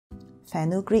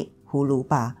Fenugreek 葫芦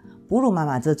巴，哺乳妈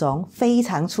妈之中非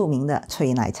常出名的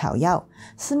催奶草药，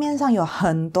市面上有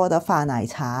很多的发奶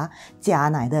茶、加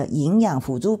奶的营养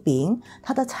辅助饼，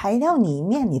它的材料里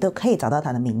面你都可以找到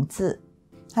它的名字。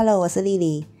Hello， 我是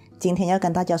Lily， 今天要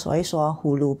跟大家说一说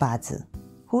葫芦巴籽。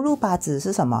葫芦巴籽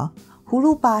是什么？葫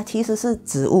芦巴其实是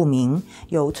植物名，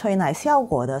有催奶效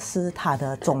果的是它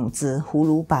的种子葫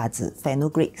芦巴籽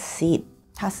Fenugreek seed。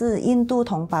它是印度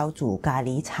同胞煮咖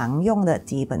喱常用的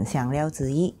基本香料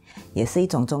之一，也是一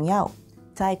种中药。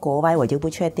在国外我就不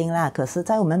确定啦，可是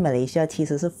在我们马来西亚其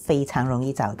实是非常容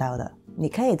易找到的。你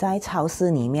可以在超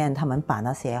市里面，他们把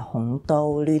那些红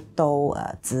豆、绿豆、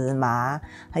芝麻，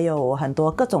还有很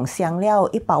多各种香料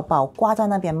一包包挂在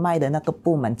那边卖的那个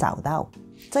部门找到。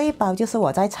这一包就是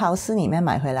我在超市里面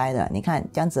买回来的，你看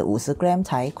这样子50 gram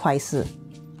才块4。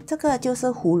这个就是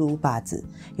葫芦巴籽，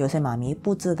有些妈咪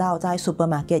不知道在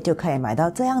supermarket 就可以买到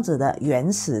这样子的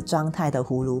原始状态的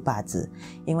葫芦巴籽，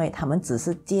因为他们只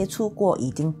是接触过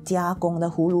已经加工的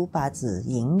葫芦巴籽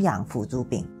营养辅助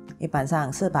饼，一般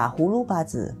上是把葫芦巴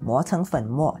籽磨成粉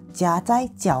末加在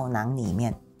胶囊里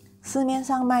面。市面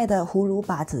上卖的葫芦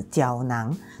巴籽胶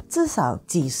囊至少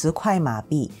几十块马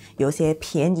币，有些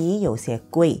便宜有些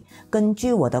贵。根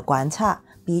据我的观察，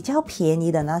比较便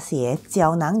宜的那些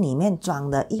胶囊里面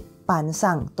装的一般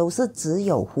上都是只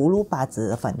有葫芦巴籽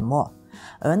的粉末，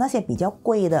而那些比较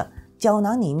贵的胶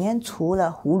囊里面除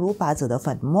了葫芦巴籽的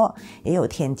粉末，也有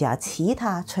添加其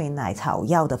他催奶草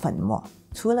药的粉末。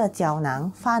除了胶囊，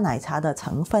发奶茶的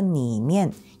成分里面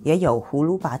也有葫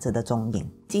芦巴籽的踪影。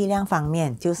剂量方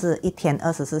面就是一天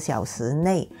24小时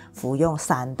内服用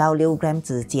3到6 gram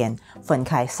之间，分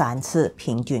开3次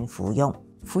平均服用。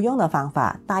服用的方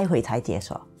法待会才解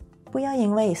说。不要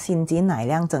因为心肌奶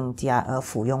量增加而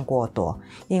服用过多，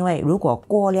因为如果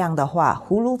过量的话，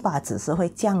葫芦巴籽是会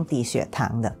降低血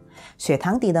糖的，血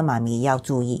糖低的妈咪要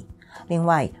注意。另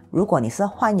外，如果你是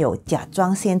患有甲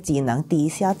状腺机能低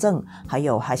下症，还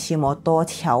有哈希莫多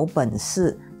桥本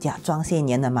氏甲状腺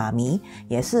炎的妈咪，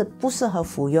也是不适合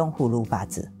服用葫芦巴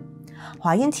籽。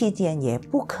怀孕期间也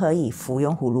不可以服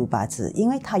用葫芦巴籽，因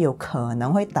为它有可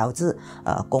能会导致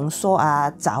宫缩啊、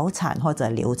早产或者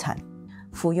流产。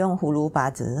服用葫芦巴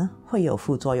籽会有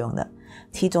副作用的，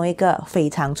其中一个非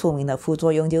常出名的副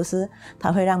作用就是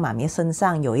它会让妈咪身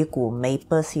上有一股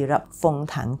maple syrup 枫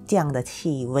糖浆的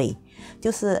气味，就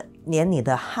是连你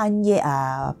的汗液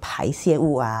啊、排泄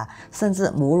物啊，甚至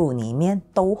母乳里面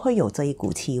都会有这一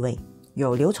股气味。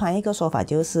有流传一个说法，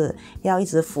就是要一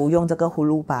直服用这个葫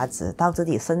芦巴籽到自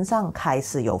己身上开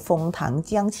始有枫糖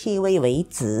浆气味为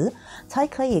止，才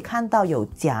可以看到有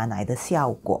加奶的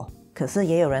效果。可是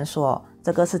也有人说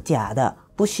这个是假的，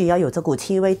不需要有这股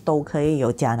气味都可以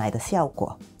有加奶的效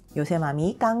果。有些妈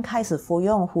咪刚开始服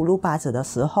用葫芦巴籽的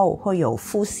时候会有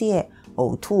腹泻、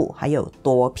呕吐，还有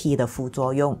多批的副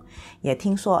作用。也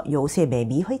听说有些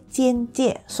baby 会间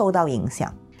接受到影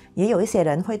响。也有一些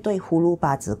人会对葫芦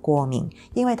巴籽过敏，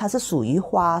因为它是属于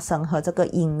花生和这个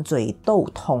鹰嘴豆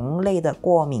同类的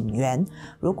过敏源。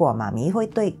如果妈咪会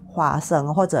对花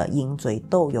生或者鹰嘴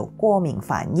豆有过敏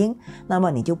反应，那么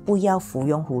你就不要服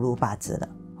用葫芦巴籽了。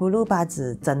葫芦巴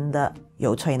籽真的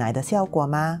有催奶的效果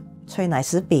吗？催奶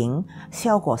食品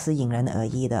效果是因人而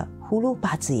异的，葫芦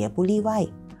巴籽也不例外。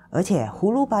而且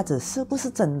葫芦巴籽是不是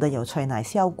真的有催奶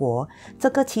效果，这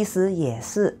个其实也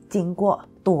是经过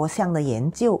多项的研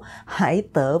究还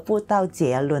得不到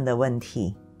结论的问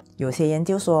题。有些研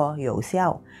究说有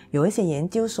效，有一些研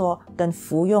究说跟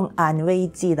服用安慰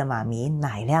剂的妈咪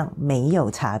奶量没有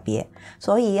差别，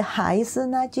所以还是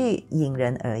那句因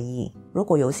人而异。如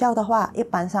果有效的话，一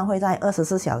般上会在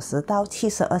24小时到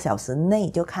72小时内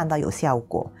就看到有效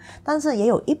果，但是也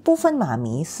有一部分妈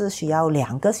咪是需要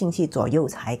2个星期左右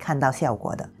才看到效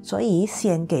果的，所以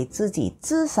先给自己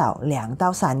至少2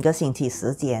到3个星期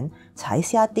时间才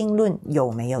下定论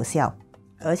有没有效。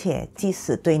而且即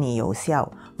使对你有效，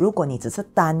如果你只是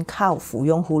单靠服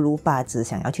用葫芦巴籽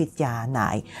想要去加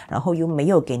奶，然后又没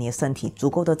有给你身体足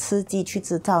够的刺激去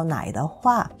制造奶的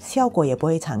话，效果也不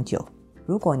会长久。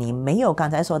如果你没有刚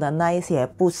才说的那一些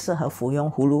不适合服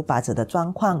用葫芦巴籽的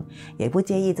状况，也不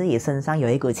介意自己身上有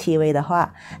一股气味的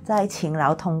话，在勤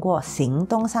劳通过行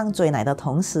动上追奶的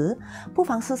同时，不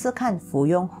妨试试看服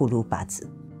用葫芦巴籽。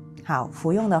好，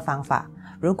服用的方法，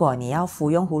如果你要服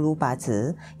用葫芦巴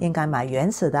籽，应该买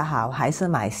原始的好，还是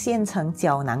买现成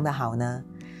胶囊的好呢？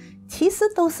其实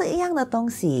都是一样的东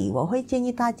西，我会建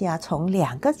议大家从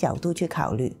2个角度去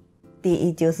考虑。第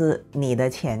一就是你的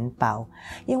钱包，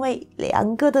因为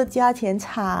2个的价钱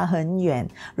差很远，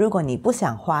如果你不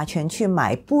想花钱去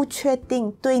买不确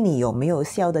定对你有没有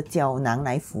效的胶囊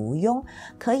来服用，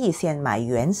可以先买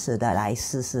原始的来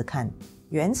试试看。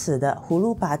原始的葫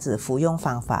芦巴籽服用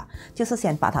方法就是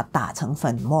先把它打成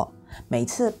粉末，每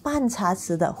次半茶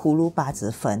匙的葫芦巴籽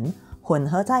粉混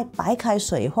合在白开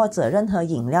水或者任何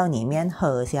饮料里面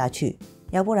喝下去。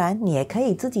要不然你也可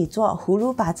以自己做葫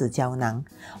芦巴籽胶囊，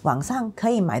网上可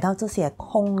以买到这些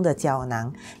空的胶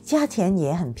囊，价钱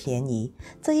也很便宜，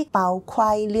这一包6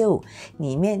块，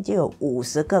里面就有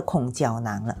50个空胶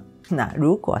囊了。那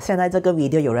如果现在这个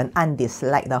video 有人按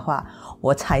dislike 的话，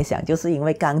我猜想就是因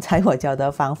为刚才我教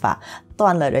的方法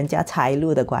断了人家财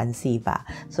路的关系吧，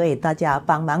所以大家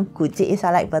帮忙鼓击一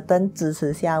下 like button 支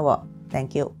持下我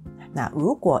 ，Thank you。那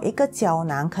如果一个胶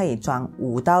囊可以装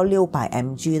5到600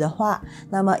 mg 的话，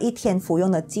那么一天服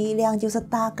用的剂量就是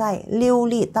大概6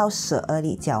粒到12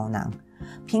粒胶囊，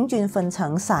平均分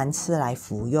成3次来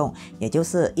服用，也就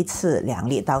是一次2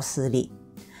粒到4粒。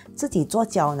自己做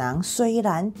胶囊虽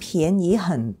然便宜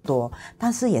很多，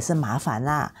但是也是麻烦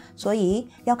啦，所以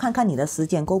要看看你的时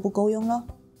间够不够用咯。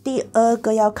第二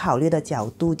个要考虑的角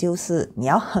度就是你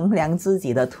要衡量自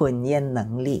己的吞咽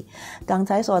能力。刚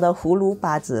才说的葫芦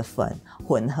巴籽粉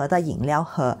混合的饮料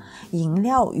喝，饮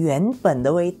料原本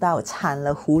的味道掺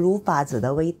了葫芦巴籽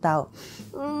的味道，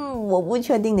我不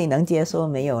确定你能接受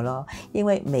没有咯，因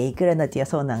为每一个人的接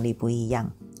受能力不一样。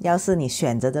要是你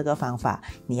选择这个方法，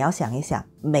你要想一想，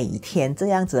每天这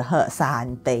样子喝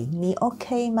3杯，你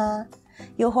OK 吗？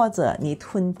又或者你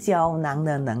吞胶囊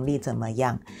的能力怎么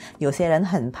样？有些人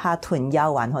很怕吞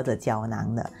药丸或者胶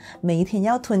囊的，每天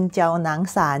要吞胶囊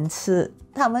3次，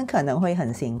他们可能会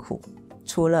很辛苦。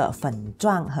除了粉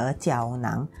状和胶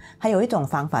囊，还有一种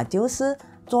方法就是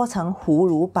做成葫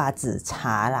芦巴籽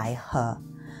茶来喝。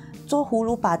做葫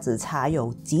芦巴籽茶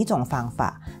有几种方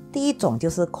法，第一种就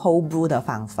是 cold brew 的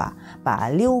方法，把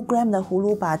6g 的葫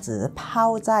芦巴籽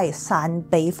泡在3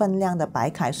杯分量的白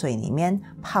开水里面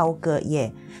泡个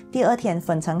夜，第二天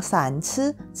分成3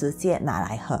次直接拿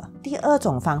来喝。第二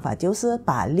种方法就是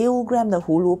把6g 的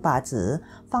葫芦巴籽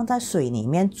放在水里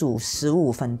面煮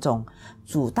15分钟，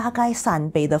煮大概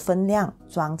3杯的分量，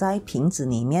装在瓶子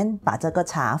里面，把这个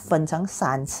茶分成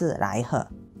3次来喝。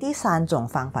第三种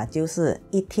方法就是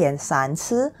一天3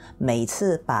次，每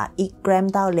次把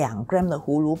1g到2g的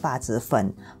葫芦巴籽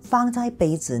粉放在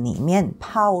杯子里面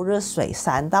泡热水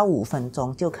3到5分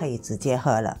钟就可以直接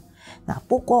喝了。那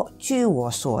不过据我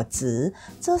所知，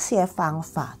这些方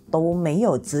法都没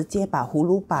有直接把葫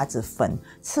芦巴籽粉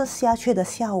吃下去的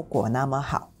效果那么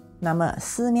好。那么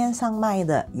市面上卖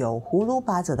的有葫芦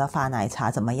巴籽的发奶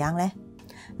茶怎么样呢？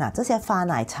那这些发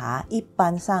奶茶一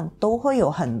般上都会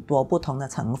有很多不同的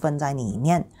成分在里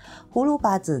面，葫芦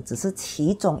巴籽只是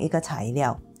其中一个材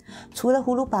料。除了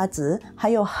葫芦巴籽，还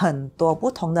有很多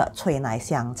不同的催奶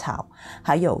香草，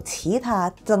还有其他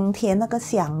增添那个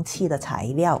香气的材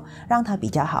料，让它比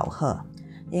较好喝。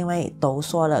因为都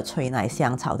说了催奶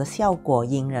香草的效果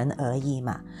因人而异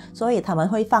嘛，所以他们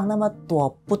会放那么多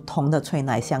不同的催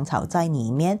奶香草在里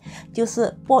面，就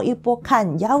是拨一拨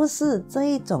看，要是这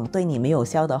一种对你没有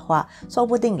效的话，说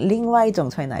不定另外一种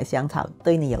催奶香草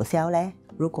对你有效嘞。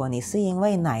如果你是因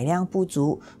为奶量不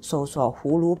足搜索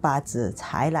葫芦巴籽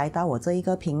才来到我这一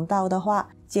个频道的话，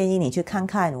建议你去看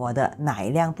看我的奶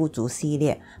量不足系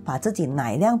列，把自己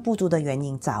奶量不足的原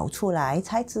因找出来，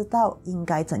才知道应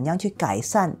该怎样去改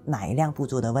善奶量不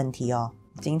足的问题哦。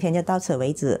今天就到此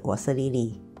为止，我是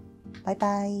Lily， 拜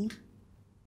拜。